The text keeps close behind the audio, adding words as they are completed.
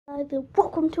guys, and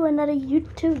welcome to another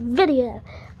YouTube video.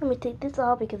 Let me take this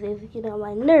off because it's getting on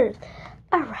my nerves.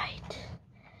 Alright.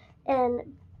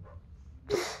 And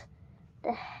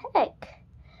the heck.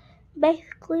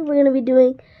 Basically, we're going to be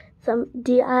doing some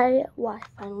DIY.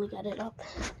 Finally got it up.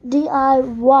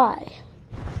 DIY.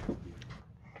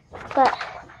 But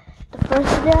the first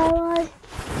DIY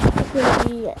is going to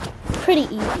be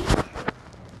pretty easy.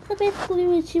 So basically,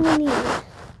 what you will need.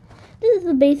 This is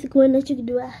the basic one that you can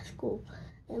do at school.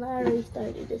 And I already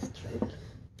started this trend.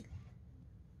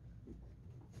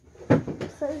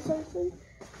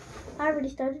 I already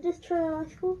started this trend in my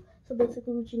school. So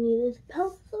basically what you need is a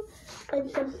pencil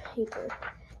and some paper.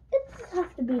 It doesn't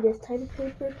have to be this type of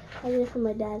paper. I get it from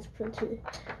my dad's printer.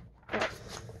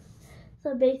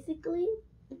 So basically,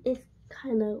 it's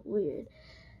kind of weird.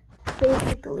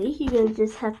 Basically, you're going to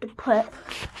just have to put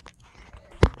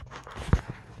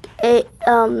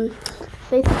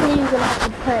basically you're gonna have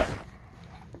to put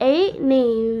 8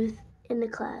 names in the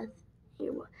class.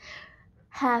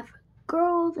 Half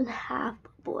girls and half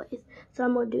boys. So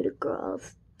I'm gonna do the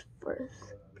girls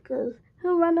first because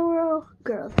who run the world?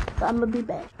 Girls. So I'm gonna be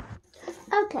back.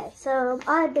 Okay, so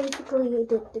I basically did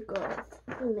the girls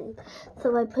name.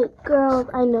 So I put girls.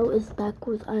 I know it's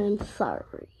backwards. I am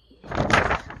sorry.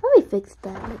 Let me fix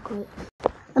that real quick.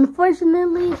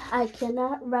 Unfortunately, I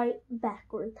cannot write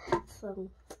backwards. So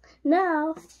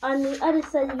now on the other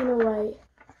side, you're gonna write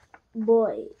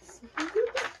boys.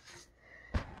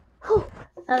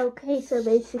 Okay, so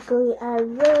basically I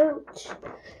wrote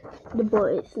the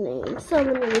boys' names. So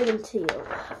let me read them to you.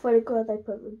 For the girls, I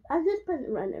just put a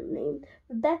random name: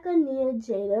 Rebecca, Nia,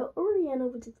 Jada, Oriana,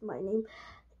 which is my name,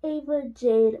 Ava,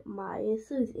 Jade, Maya,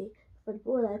 Susie. For the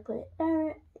boys, I put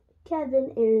Aaron,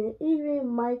 Kevin, Aaron, Adrian,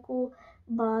 Michael,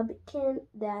 Bob, Ken,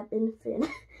 Dab, and Finn.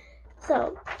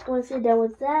 So, once you're done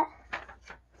with that,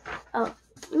 let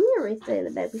me erase that in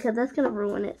the back because that's going to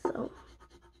ruin it.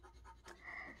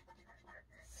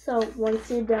 So, once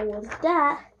you're done with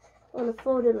that, I'm going to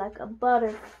fold it like a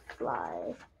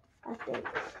butterfly, I think.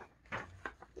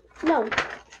 No,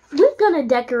 we're going to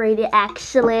decorate it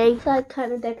actually. So, I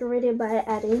kind of decorated by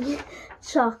adding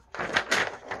chocolate,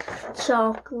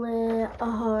 a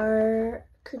heart,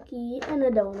 cookie, and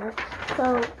a donut.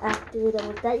 So after you're done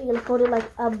with that, you're gonna fold it like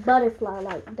a butterfly,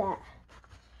 like that.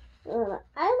 I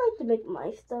like to make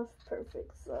my stuff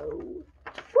perfect, so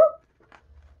whoop,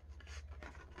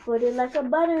 fold it like a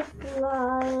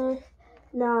butterfly.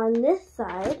 Now on this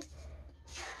side,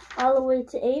 all the way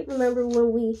to 8. Remember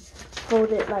when we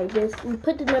fold it like this? We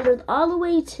put the numbers all the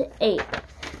way to 8.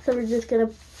 So we're just gonna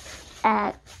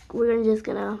add.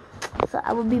 So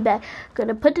I will be back.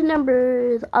 Gonna put the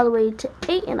numbers all the way to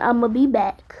 8, and I'm gonna be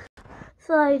back.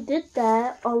 So I did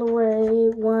that all the way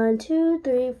 1, 2,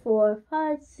 3, 4,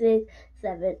 5, 6,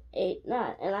 7, 8,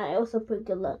 9, and I also put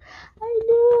good luck. I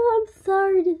know. I'm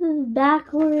sorry. This is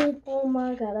backwards. Oh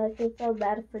my god, I feel so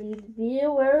bad for these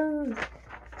viewers.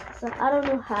 So I don't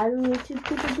know how the YouTube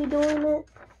people be doing it,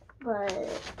 but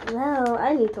well,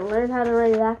 I need to learn how to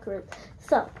write backwards.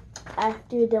 So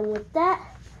after you're done with that,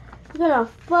 you're gonna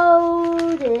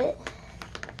fold it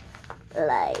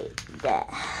like that.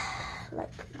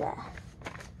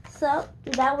 So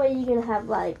that way you're gonna have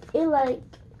like a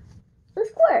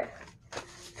square.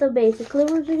 So basically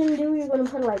what you're gonna do, you're gonna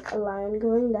put like a line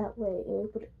going that way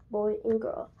and put boy and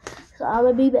girl. So I'm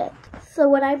gonna be back. So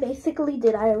what I basically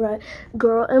did, I wrote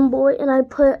girl and boy, and I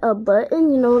put a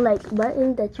button, you know, like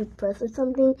button that you press or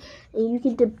something, and you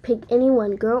can pick any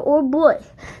one, girl or boy.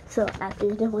 So after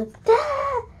you're done with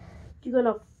that, you're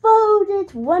gonna fold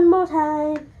it one more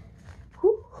time.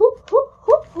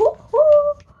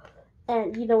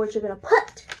 And you know what you're gonna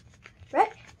put,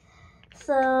 right?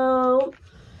 So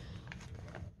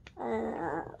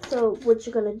what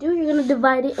you're gonna do, you're gonna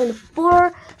divide it into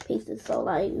 4 pieces. So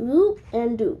like loop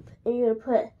and doop. And you're gonna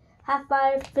put high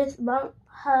five, fist bump,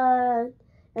 hug,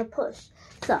 and push.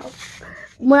 So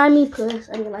when I mean push,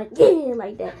 I mean like yeah,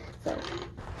 like that.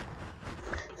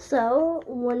 So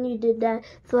when you did that,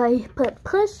 so I put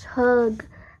push, hug,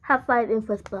 high five, and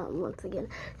fist bump once again.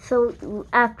 So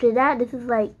after that, this is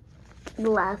like the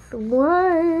last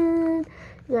one.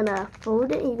 You're gonna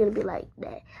fold it and you're gonna be like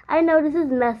that. I know this is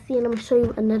messy, and I'm gonna show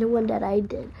you another one that I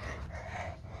did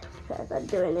because I'm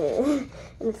doing it and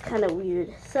it's kind of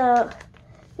weird. So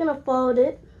you're gonna fold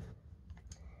it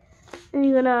and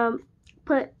you're gonna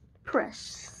put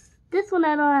press. This one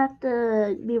I don't have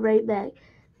to be right back.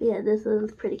 Yeah, this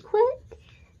one's pretty quick,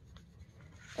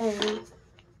 and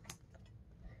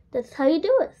that's how you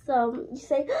do it. So you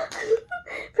say,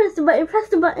 press the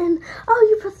button. Oh,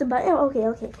 you press the button.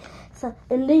 Okay. So,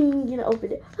 and then you're gonna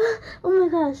open it. Oh my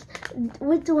gosh,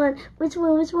 which one?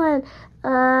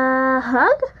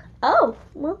 hug? Oh,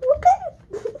 well, okay.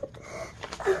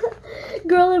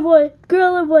 Girl or boy?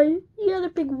 Girl or boy? You gotta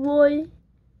pick boy.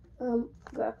 Girl.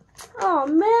 Oh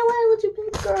man, why would you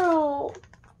pick girl?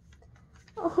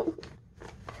 Oh.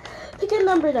 Pick a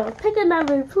number though. Pick a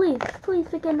number, please. Please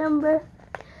pick a number.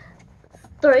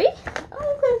 3?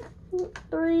 Okay.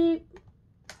 3.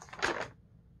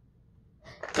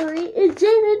 Is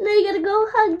Jada. Now you gotta go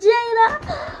hug Jada.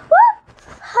 What?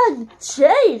 Hug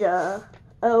Jada.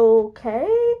 Okay.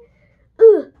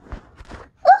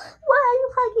 Why are you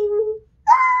hugging me?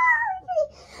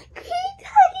 Keep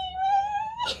hugging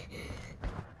me.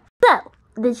 So,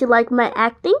 did you like my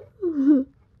acting?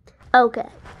 Okay.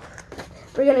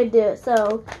 We're gonna do it.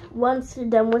 So, once you're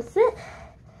done with it,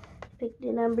 pick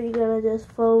the number. You're gonna just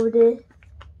fold it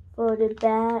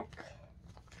back,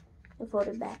 and fold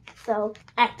it back. So,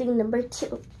 acting number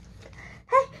 2.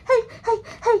 Hey,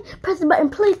 press the button,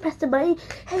 please press the button.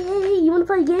 Hey, you wanna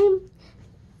play a game?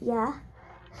 Yeah.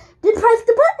 Then press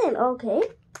the button. Okay.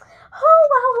 Oh,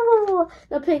 wow.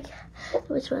 Now pick,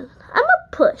 which one? I'm a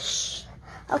push.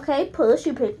 Okay, push.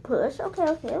 You pick push.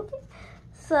 Okay.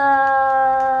 So,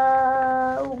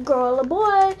 girl or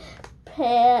boy,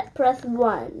 press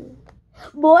 1.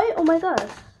 Boy, oh my gosh.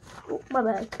 Oh, my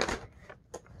bad.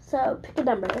 So, pick a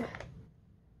number.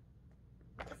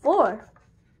 4.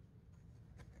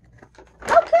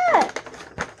 Okay.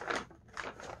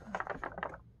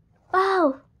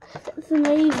 Wow, that's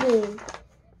amazing.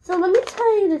 So, let me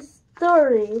tell you the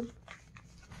story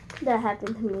that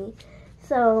happened to me.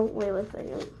 So, wait a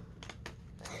second.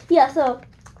 Yeah, so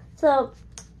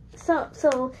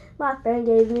my friend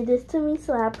gave me this to me,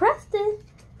 so I pressed it,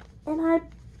 and I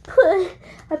put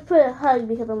a hug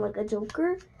because I'm like a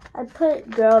joker. I put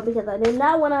girl because I did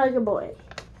not want to hug a boy,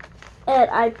 and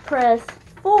I pressed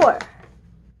 4.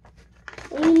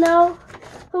 And you know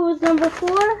who was number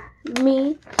 4?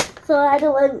 Me. So I had to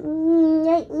like,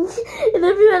 and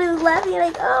everybody was laughing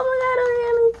like, oh my god,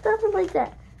 really, stuff like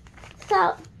that.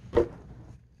 So.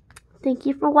 Thank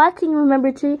you for watching.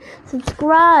 Remember to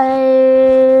subscribe.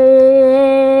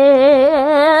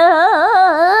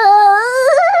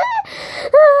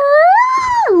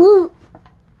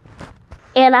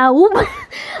 And I whoop.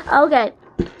 Okay.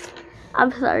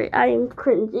 I'm sorry. I am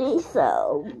cringy.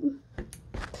 So,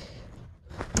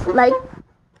 like,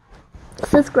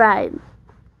 subscribe.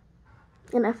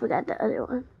 And I forgot the other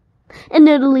one. And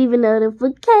then leave a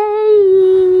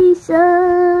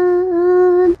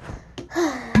notification.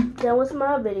 That was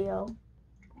my video.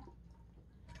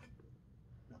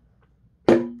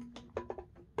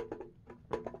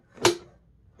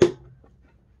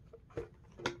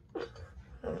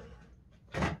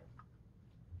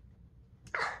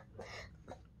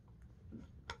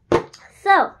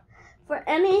 So, for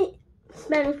any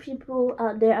Spanish people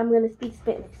out there, I'm going to speak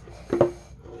Spanish.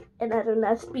 And I do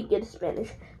not speak good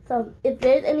Spanish. So, if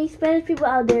there's any Spanish people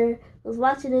out there who's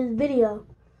watching this video,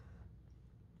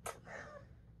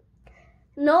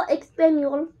 no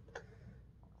español,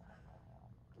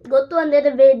 go to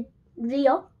another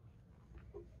video.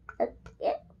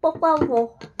 Por favor.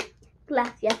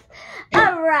 Gracias.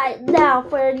 Alright, now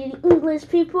for the English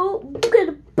people,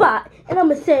 goodbye. And I'm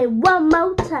going to say it one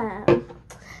more time.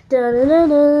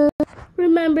 Da-da-da-da.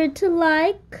 Remember to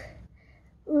like,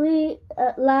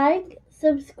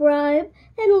 subscribe,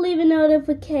 and leave a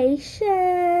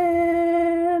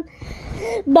notification.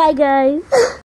 Bye, guys.